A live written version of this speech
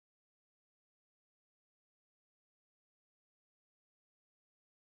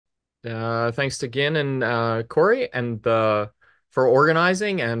Thanks to Gin and Corey and for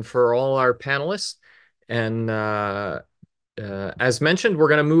organizing and for all our panelists. And as mentioned, we're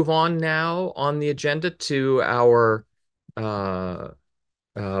going to move on now on the agenda to our uh,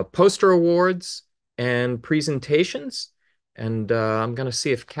 poster awards and presentations. And I'm going to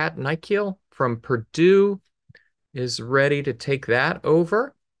see if Kat Nykiel from Purdue is ready to take that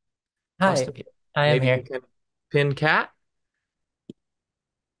over. Hi, Austin, I am maybe you here. can pin Kat.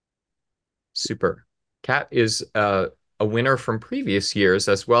 Super. Kat is a winner from previous years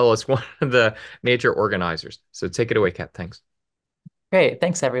as well as one of the major organizers. So take it away, Kat. Thanks. Great,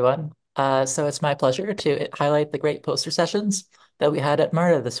 thanks everyone. So it's my pleasure to highlight the great poster sessions that we had at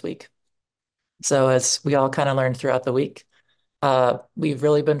MaRDA this week. So as we all kind of learned throughout the week, we've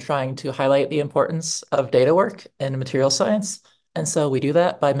really been trying to highlight the importance of data work in material science. And so we do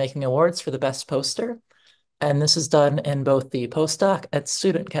that by making awards for the best poster. And this is done in both the postdoc and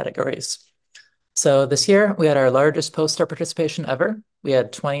student categories. So this year we had our largest poster participation ever. We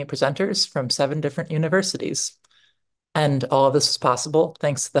had 20 presenters from 7 different universities. And all of this was possible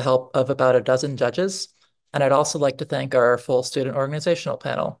thanks to the help of about a dozen judges. And I'd also like to thank our full student organizational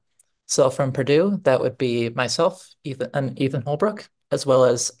panel. So from Purdue, that would be myself, Ethan Holbrook, as well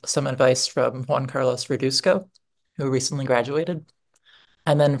as some advice from Juan Carlos Verduzco, who recently graduated.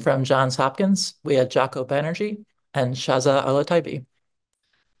 And then from Johns Hopkins, we had Jaco Banerjee and Shaza Alataibi.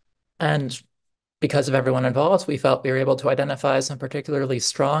 And because of everyone involved, we felt we were able to identify some particularly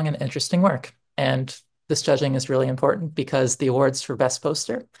strong and interesting work. And this judging is really important because the awards for Best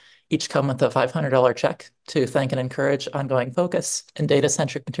Poster each come with a $500 check to thank and encourage ongoing focus in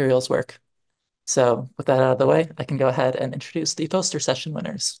data-centric materials work. So with that out of the way, I can go ahead and introduce the poster session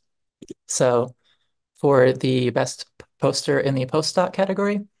winners. So for the Best Poster in the Postdoc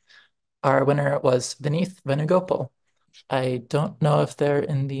category, our winner was Vineeth Venugopal. I don't know if they're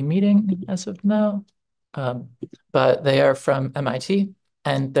in the meeting as of now, um, but they are from MIT,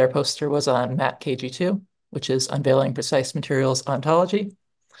 and their poster was on MAT KG2, which is Unveiling Precise Materials Ontology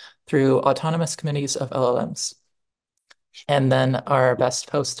through Autonomous Committees of LLMs. And then our best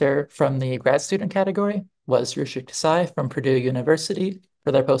poster from the grad student category was Rushik Desai from Purdue University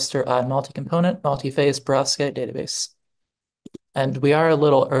for their poster on multi-component, multi-phase Perovskite database. And we are a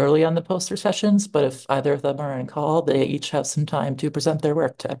little early on the poster sessions, but if either of them are on call, they each have some time to present their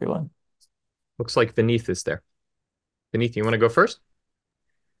work to everyone. Looks like Vineeth is there. Vineeth, you want to go first?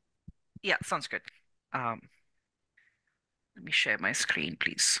 Yeah, sounds good. Um, Let me share my screen,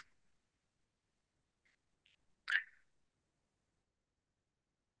 please.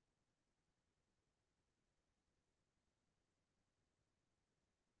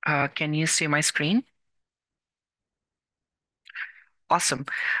 Can you see my screen? Awesome.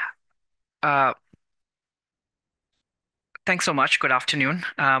 Uh, Thanks so much. Good afternoon.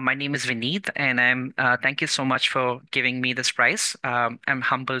 My name is Vineeth, and thank you so much for giving me this prize. I'm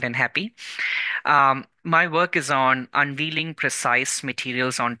humbled and happy. My work is on unveiling precise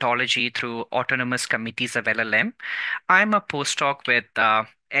materials ontology through autonomous committees of LLM. I'm a postdoc with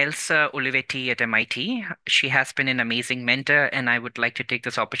Elsa Olivetti at MIT. She has been an amazing mentor, and I would like to take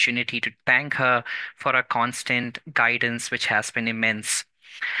this opportunity to thank her for her constant guidance, which has been immense.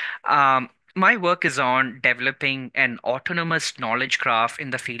 My work is on developing an autonomous knowledge graph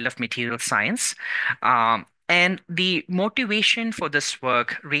in the field of material science. And the motivation for this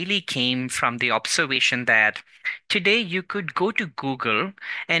work really came from the observation that today you could go to Google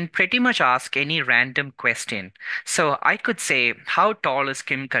and pretty much ask any random question. So I could say, how tall is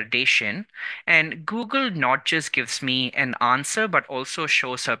Kim Kardashian? And Google not just gives me an answer, but also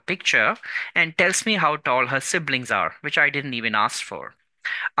shows her picture and tells me how tall her siblings are, which I didn't even ask for.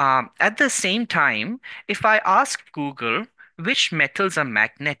 At the same time, if I ask Google which metals are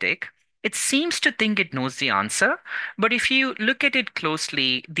magnetic, it seems to think it knows the answer. But if you look at it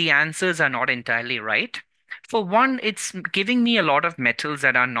closely, the answers are not entirely right. For one, it's giving me a lot of metals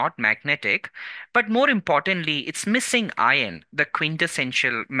that are not magnetic, but more importantly, it's missing iron, the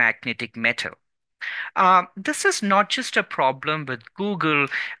quintessential magnetic metal. This is not just a problem with Google.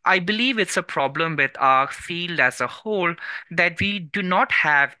 I believe it's a problem with our field as a whole that we do not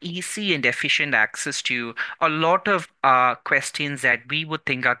have easy and efficient access to a lot of questions that we would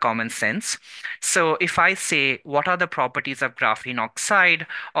think are common sense. So, if I say, what are the properties of graphene oxide,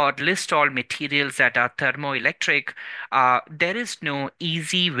 or list all materials that are thermoelectric, there is no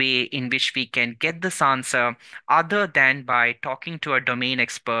easy way in which we can get this answer other than by talking to a domain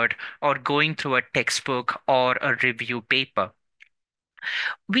expert or going through a textbook or a review paper.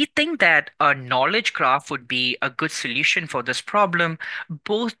 We think that a knowledge graph would be a good solution for this problem,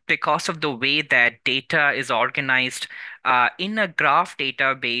 both because of the way that data is organized in a graph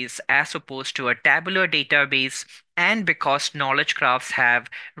database as opposed to a tabular database, and because knowledge graphs have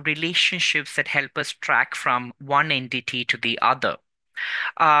relationships that help us track from one entity to the other.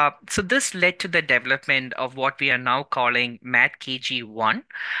 So this led to the development of what we are now calling MaTKG1.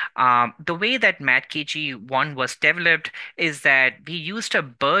 The way that MaTKG1 was developed is that we used a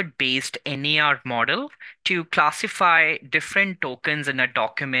bird-based NAR model to classify different tokens in a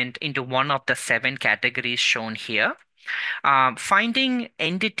document into one of the 7 categories shown here. Finding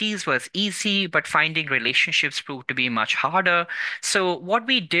entities was easy, but finding relationships proved to be much harder. So, what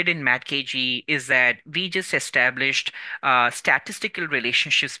we did in MathKG is that we just established statistical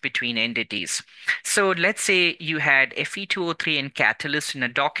relationships between entities. So, let's say you had Fe2O3 and catalyst in a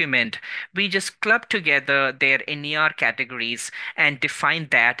document. We just clubbed together their NER categories and defined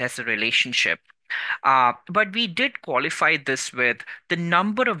that as a relationship. But we did qualify this with the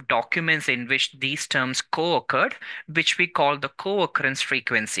number of documents in which these terms co-occurred, which we call the co-occurrence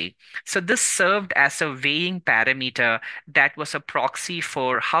frequency. So this served as a weighing parameter that was a proxy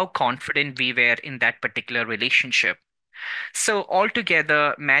for how confident we were in that particular relationship. So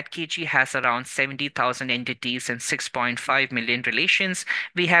altogether, MathKG has around 70,000 entities and 6.5 million relations.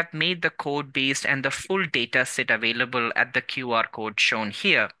 We have made the code based and the full data set available at the QR code shown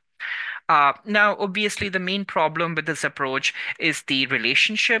here. Now, obviously, the main problem with this approach is the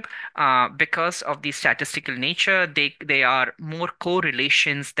relationship. Because of the statistical nature, they are more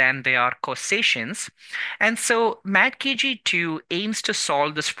correlations than they are causations. And so MathKG2 aims to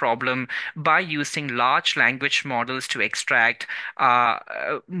solve this problem by using large language models to extract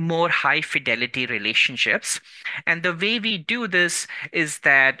more high fidelity relationships. And the way we do this is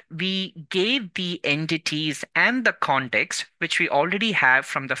that we gave the entities and the context, which we already have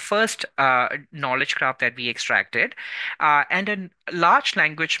from the first knowledge graph that we extracted, and a large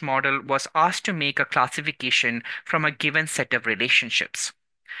language model was asked to make a classification from a given set of relationships.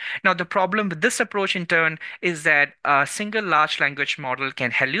 Now, the problem with this approach in turn is that a single large language model can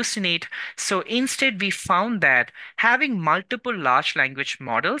hallucinate. So instead, we found that having multiple large language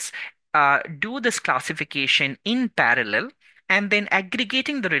models do this classification in parallel and then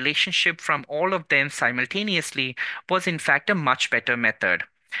aggregating the relationship from all of them simultaneously was in fact a much better method.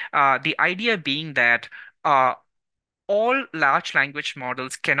 The idea being that all large language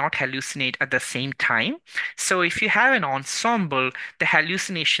models cannot hallucinate at the same time. So if you have an ensemble, the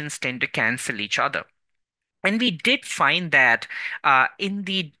hallucinations tend to cancel each other. And we did find that in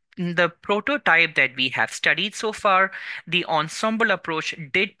the prototype that we have studied so far, the ensemble approach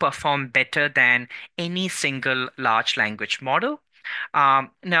did perform better than any single large language model.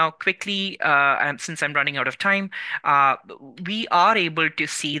 Now, quickly, since I'm running out of time, uh, we are able to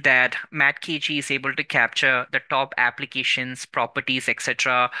see that MathKG is able to capture the top applications, properties,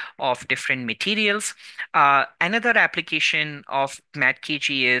 etc., of different materials. Another application of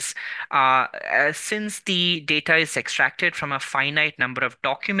MathKG is since the data is extracted from a finite number of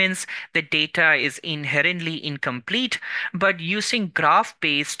documents, the data is inherently incomplete, but using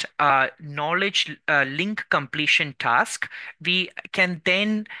graph-based knowledge link completion task, we can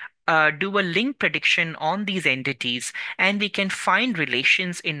then do a link prediction on these entities, and we can find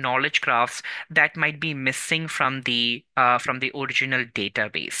relations in knowledge graphs that might be missing from the original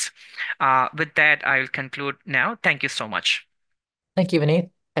database. With that, I'll conclude now. Thank you so much. Thank you, Vineeth.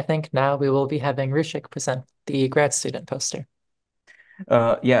 I think now we will be having Rushik present the grad student poster.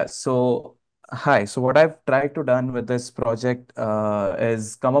 Yeah, so hi. So what I've tried to done with this project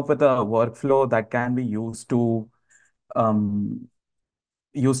is come up with a workflow that can be um,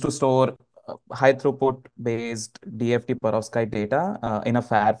 used to store high throughput based DFT perovskite data in a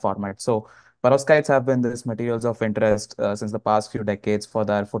fair format. So perovskites have been these materials of interest since the past few decades for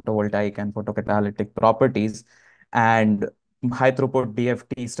their photovoltaic and photocatalytic properties. And high throughput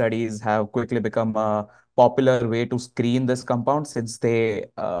DFT studies have quickly become a popular way to screen this compound since they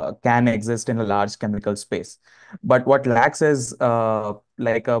can exist in a large chemical space. But what lacks is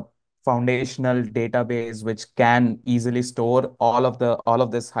like a foundational database which can easily store all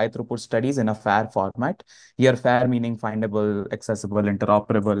of this high throughput studies in a fair format. Here, fair meaning findable, accessible,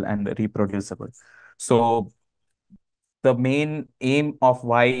 interoperable, and reproducible. So the main aim of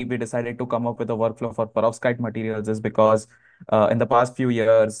why we decided to come up with a workflow for perovskite materials is because in the past few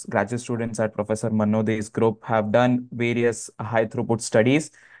years, graduate students at Professor Manodi's group have done various high throughput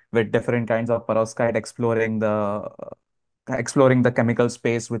studies with different kinds of perovskite exploring the chemical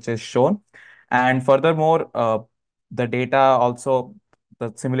space which is shown. And furthermore, the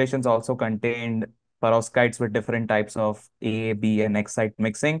simulations also contained perovskites with different types of A, B, and X site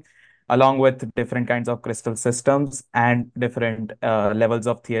mixing. along with different kinds of crystal systems and different levels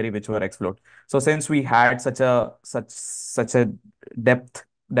of theory which were explored. So since we had such a depthful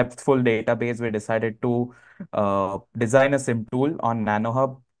database, we decided to design a sim tool on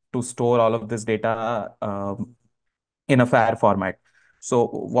NanoHub to store all of this data in a fair format. So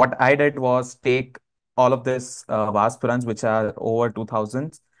what I did was take all of this VASP runs, which are over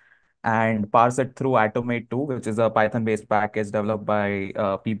 2000, and parse it through Automate 2, which is a Python-based package developed by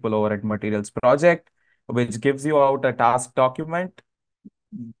people over at Materials Project, which gives you out a task document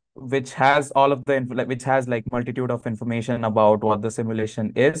which has all of the which has like multitude of information about what the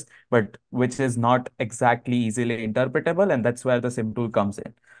simulation is, but which is not exactly easily interpretable, and that's where the sim tool comes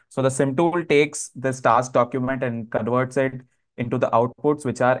in. So the sim tool takes this task document and converts it into the outputs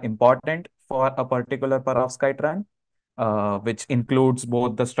which are important for a particular perovskite run, which includes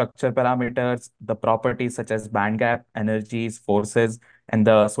both the structure parameters, the properties such as band gap, energies, forces, and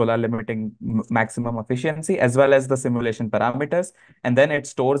the solar limiting maximum efficiency, as well as the simulation parameters. And then it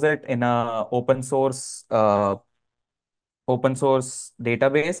stores it in a open source database,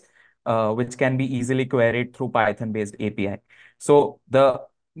 which can be easily queried through Python-based API. So the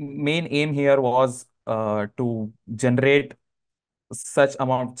main aim here was to generate such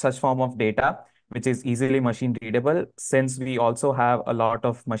form of data which is easily machine readable, since we also have a lot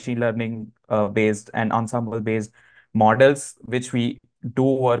of machine learning based and ensemble based models which we do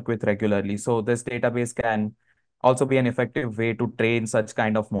work with regularly. So this database can also be an effective way to train such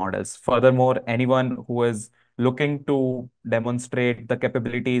kind of models. Furthermore, anyone who is looking to demonstrate the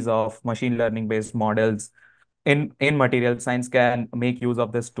capabilities of machine learning based models in material science can make use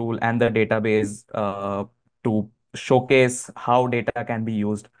of this tool and the database to showcase how data can be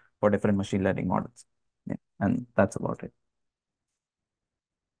used for different machine learning models. Yeah, and that's about it.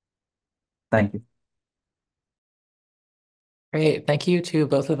 Thank you. Great. Thank you to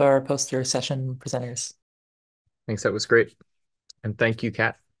both of our poster session presenters. Thanks, that was great. And thank you,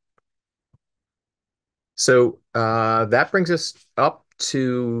 Kat. So that brings us up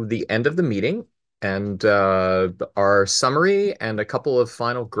to the end of the meeting and our summary and a couple of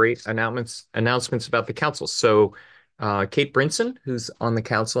final great announcements about the council. So Cate Brinson, who's on the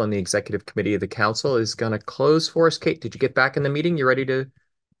council and the executive committee of the council, is going to close for us. Cate, did you get back in the meeting? You ready to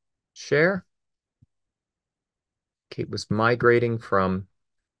share? Cate was migrating from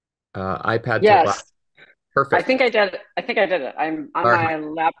iPad to laptop. Yes, Perfect. I think I did. I think I did it. I'm on All my right.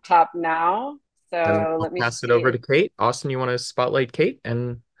 laptop now. So I'll let me pass it see. over to Cate. Austin, you want to spotlight Cate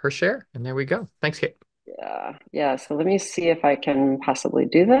and her share? And there we go. Thanks, Cate. Yeah. So let me see if I can possibly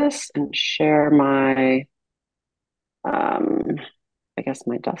do this and share my, I guess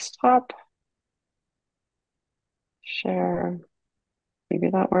my desktop. Share. Maybe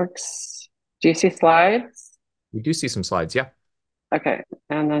that works. Do you see slides? We do see some slides. Yeah. Okay.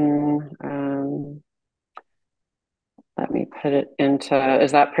 And then let me put it into,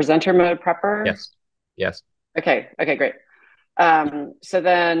 is that presenter mode prepper? Yes. Yes. Okay. Okay, great. So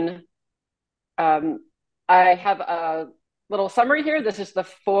then I have a little summary here. This is the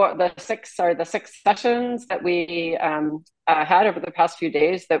six sessions that we had over the past few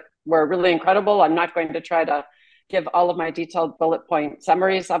days that were really incredible. I'm not going to try to give all of my detailed bullet point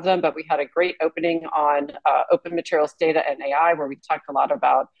summaries of them, but we had a great opening on open materials data and AI, where we talked a lot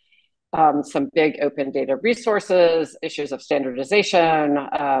about some big open data resources, issues of standardization,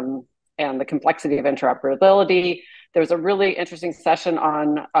 and the complexity of interoperability. There was a really interesting session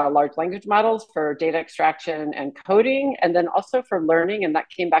on large language models for data extraction and coding, and then also for learning, and that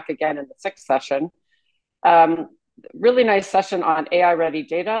came back again in the sixth session. Really nice session on AI-ready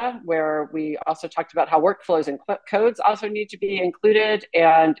data, where we also talked about how workflows and codes also need to be included.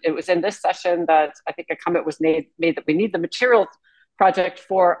 And it was in this session that I think a comment was made that we need the materials project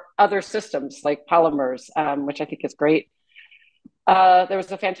for other systems like polymers, which I think is great. There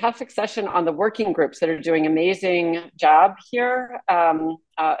was a fantastic session on the working groups that are doing an amazing job here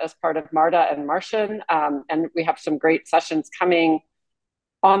as part of MaRDA and Martian. And we have some great sessions coming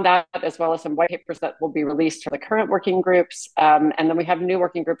on that, as well as some white papers that will be released for the current working groups. And then we have new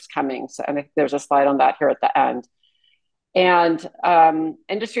working groups coming. So, and I think there's a slide on that here at the end. And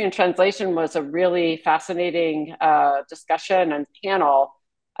industry and translation was a really fascinating discussion and panel.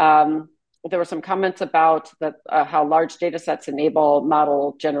 There were some comments about how large data sets enable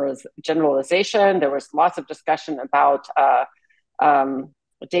model generalization. There was lots of discussion about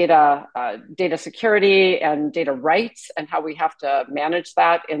data security and data rights and how we have to manage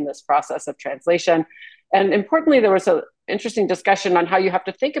that in this process of translation. And importantly, there was an interesting discussion on how you have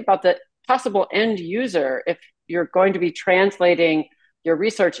to think about the possible end user if you're going to be translating your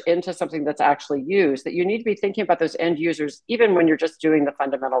research into something that's actually used, that you need to be thinking about those end users, even when you're just doing the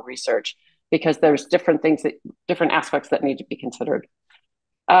fundamental research, because there's different aspects that need to be considered.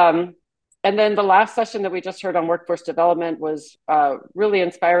 And then the last session that we just heard on workforce development was really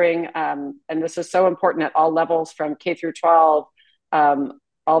inspiring. And this is so important at all levels, from K through 12,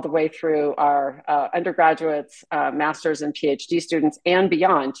 all the way through our undergraduates, master's and PhD students, and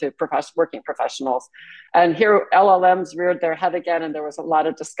beyond to working professionals. And here LLMs reared their head again, and there was a lot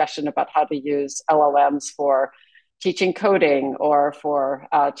of discussion about how to use LLMs for teaching coding or for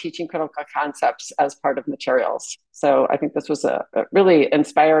teaching critical concepts as part of materials. So I think this was a really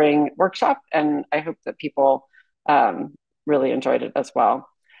inspiring workshop, and I hope that people really enjoyed it as well.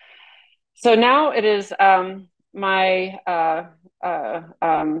 So now it is my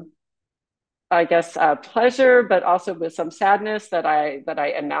I guess pleasure, but also with some sadness, that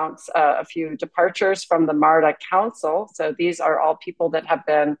I announce a few departures from the MaRDA Council. So these are all people that have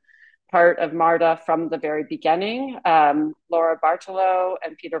been part of MaRDA from the very beginning. Laura Bartolo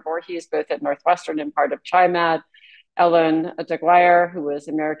and Peter Voorhees, both at Northwestern and part of TriMed. Ellen DeGuire, who is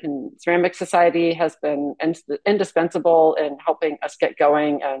American Ceramic Society, has been indispensable in helping us get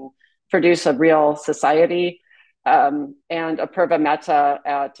going and produce a real society. And Apurva Mehta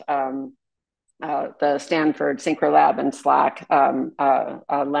at the Stanford Synchro Lab and SLAC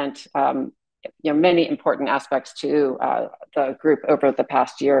lent many important aspects to the group over the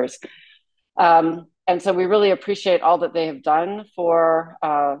past years. And so we really appreciate all that they have done for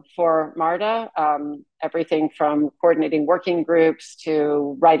MaRDA, everything from coordinating working groups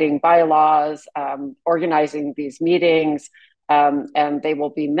to writing bylaws, organizing these meetings, and they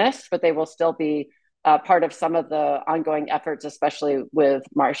will be missed, but they will still be part of some of the ongoing efforts, especially with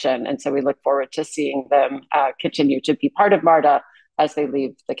Martian. And so we look forward to seeing them continue to be part of MaRDA as they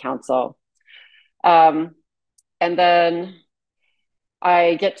leave the council. And then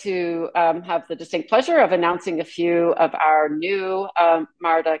I get to have the distinct pleasure of announcing a few of our new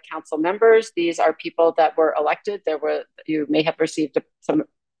MaRDA council members. These are people that were elected. You may have received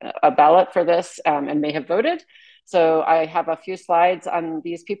a ballot for this and may have voted. So I have a few slides on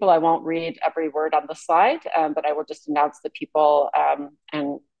these people. I won't read every word on the slide, but I will just announce the people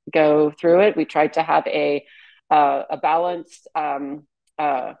and go through it. We tried to have a balanced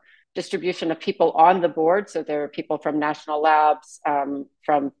distribution of people on the board. So there are people from national labs,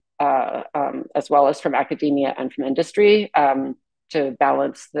 from as well as from academia and from industry to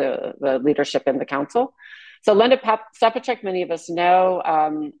balance the leadership in the council. So Linda Stepacek, many of us know,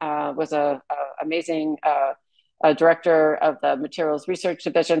 was an amazing director of the Materials Research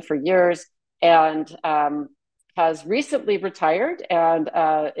Division for years, and has recently retired. And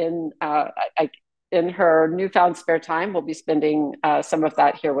in her newfound spare time, we'll be spending some of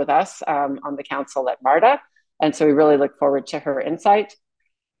that here with us on the council at MaRDA. And so we really look forward to her insight.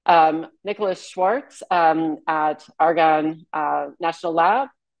 Nicholas Schwartz at Argonne National Lab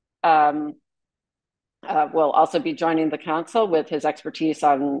will also be joining the council with his expertise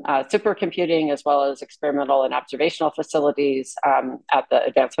on supercomputing, as well as experimental and observational facilities at the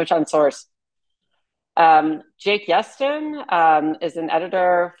Advanced Photon Source. Jake Yeston is an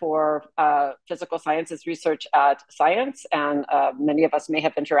editor for physical sciences research at Science, and many of us may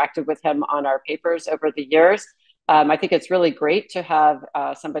have interacted with him on our papers over the years. I think it's really great to have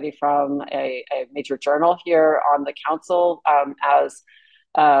somebody from a major journal here on the council, as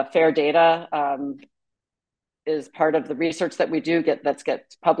Fair Data is part of the research that we do that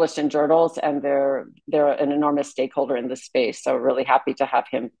gets published in journals, and they're an enormous stakeholder in this space. So really happy to have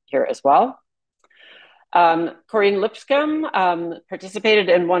him here as well. Corinne Lipscomb participated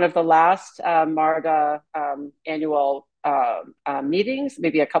in one of the last MaRDA annual meetings,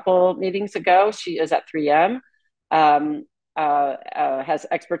 maybe a couple meetings ago. She is at 3M, has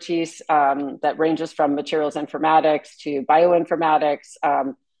expertise that ranges from materials informatics to bioinformatics,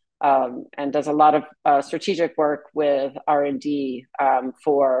 and does a lot of strategic work with R&D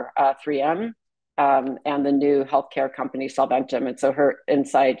for 3M and the new healthcare company Solventum. And so her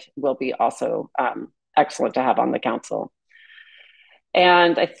insight will be also excellent to have on the council.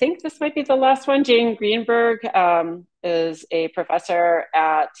 And I think this might be the last one. Jane Greenberg is a professor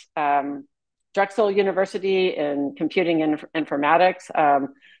at Drexel University in computing and informatics,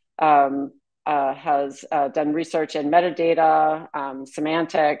 has done research in metadata,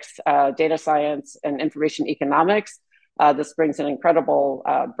 semantics, data science, and information economics. This brings an incredible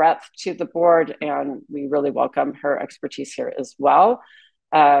breadth to the board, and we really welcome her expertise here as well.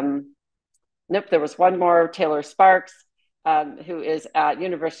 Nope, there was one more, Taylor Sparks, who is at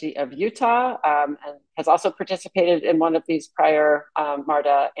University of Utah and has also participated in one of these prior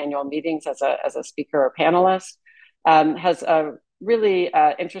MaRDA annual meetings as a speaker or panelist. Has a really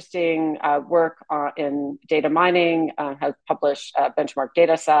interesting work in data mining, has published benchmark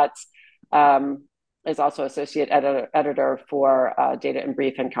data sets, is also associate editor for Data in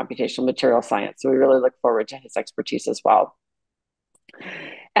Brief and Computational Material Science. So we really look forward to his expertise as well.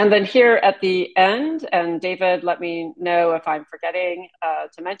 And then here at the end, and David, let me know if I'm forgetting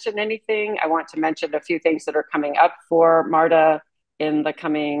to mention anything. I want to mention a few things that are coming up for MaRDA in the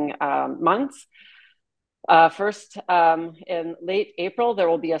coming months. First, in late April, there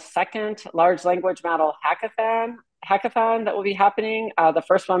will be a second large language model hackathon that will be happening. The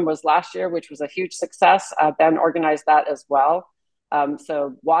first one was last year, which was a huge success. Ben organized that as well.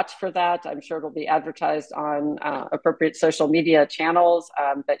 So watch for that. I'm sure it'll be advertised on appropriate social media channels,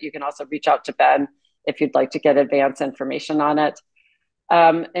 but you can also reach out to Ben if you'd like to get advance information on it.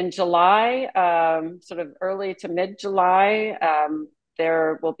 In July, sort of early to mid-July,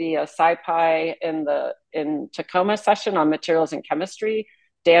 there will be a SciPy in Tacoma session on materials and chemistry.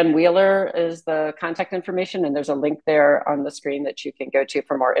 Dan Wheeler is the contact information, and there's a link there on the screen that you can go to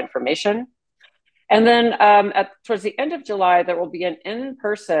for more information. And then towards the end of July, there will be an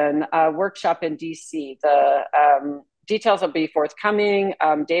in-person workshop in DC. The details will be forthcoming.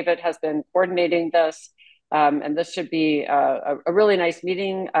 David has been coordinating this, and this should be a really nice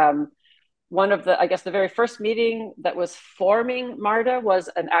meeting. One of I guess the very first meeting that was forming MaRDA was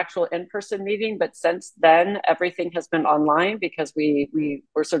an actual in-person meeting, but since then, everything has been online because we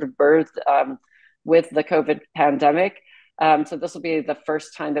were sort of birthed with the COVID pandemic. So this will be the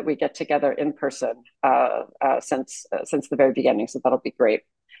first time that we get together in person since the very beginning. So that'll be great.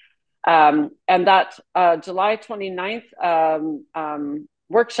 And that July 29th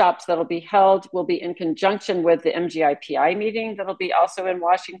workshops that'll be held will be in conjunction with the MGIPI meeting that'll be also in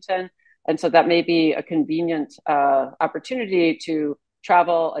Washington. And so that may be a convenient opportunity to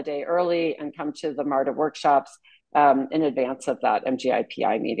travel a day early and come to the MaRDA workshops in advance of that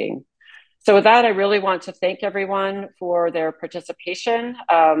MGIPI meeting. So with that, I really want to thank everyone for their participation,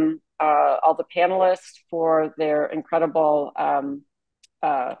 all the panelists for their incredible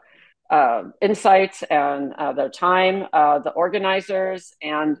insights and their time, the organizers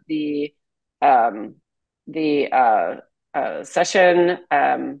and the session,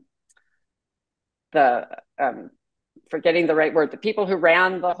 forgetting the right word, the people who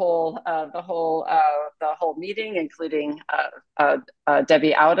ran the whole meeting, including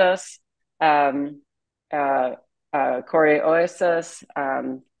Debbie Audas, Corey Oasis,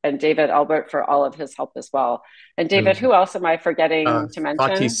 and David Albert for all of his help as well. And David, who else am I forgetting to mention?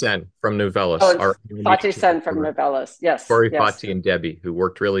 Fatih Sen from Novellus. Oh, Fatih Sen from Novellus, yes. Corey, yes. Fatih, and Debbie, who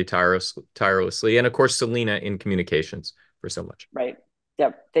worked really tirelessly. And of course, Selena in communications for so much. Right.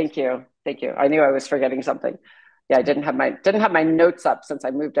 Yep. Thank you. Thank you. I knew I was forgetting something. Yeah, I didn't have my notes up since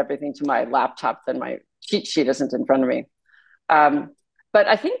I moved everything to my laptop. Then my cheat sheet isn't in front of me. But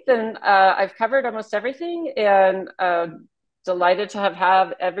I think then I've covered almost everything, and delighted to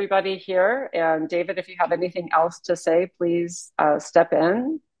have everybody here. And David, if you have anything else to say, please step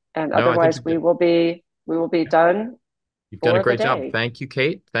in. And otherwise, we will be done. You've done a great job. Thank you,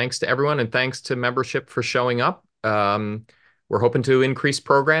 Cate. Thanks to everyone, and thanks to membership for showing up. We're hoping to increase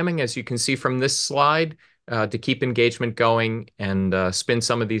programming, as you can see from this slide, to keep engagement going and spin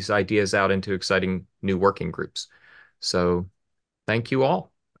some of these ideas out into exciting new working groups. So thank you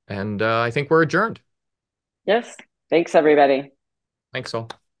all. And I think we're adjourned. Yes. Thanks, everybody. Thanks all.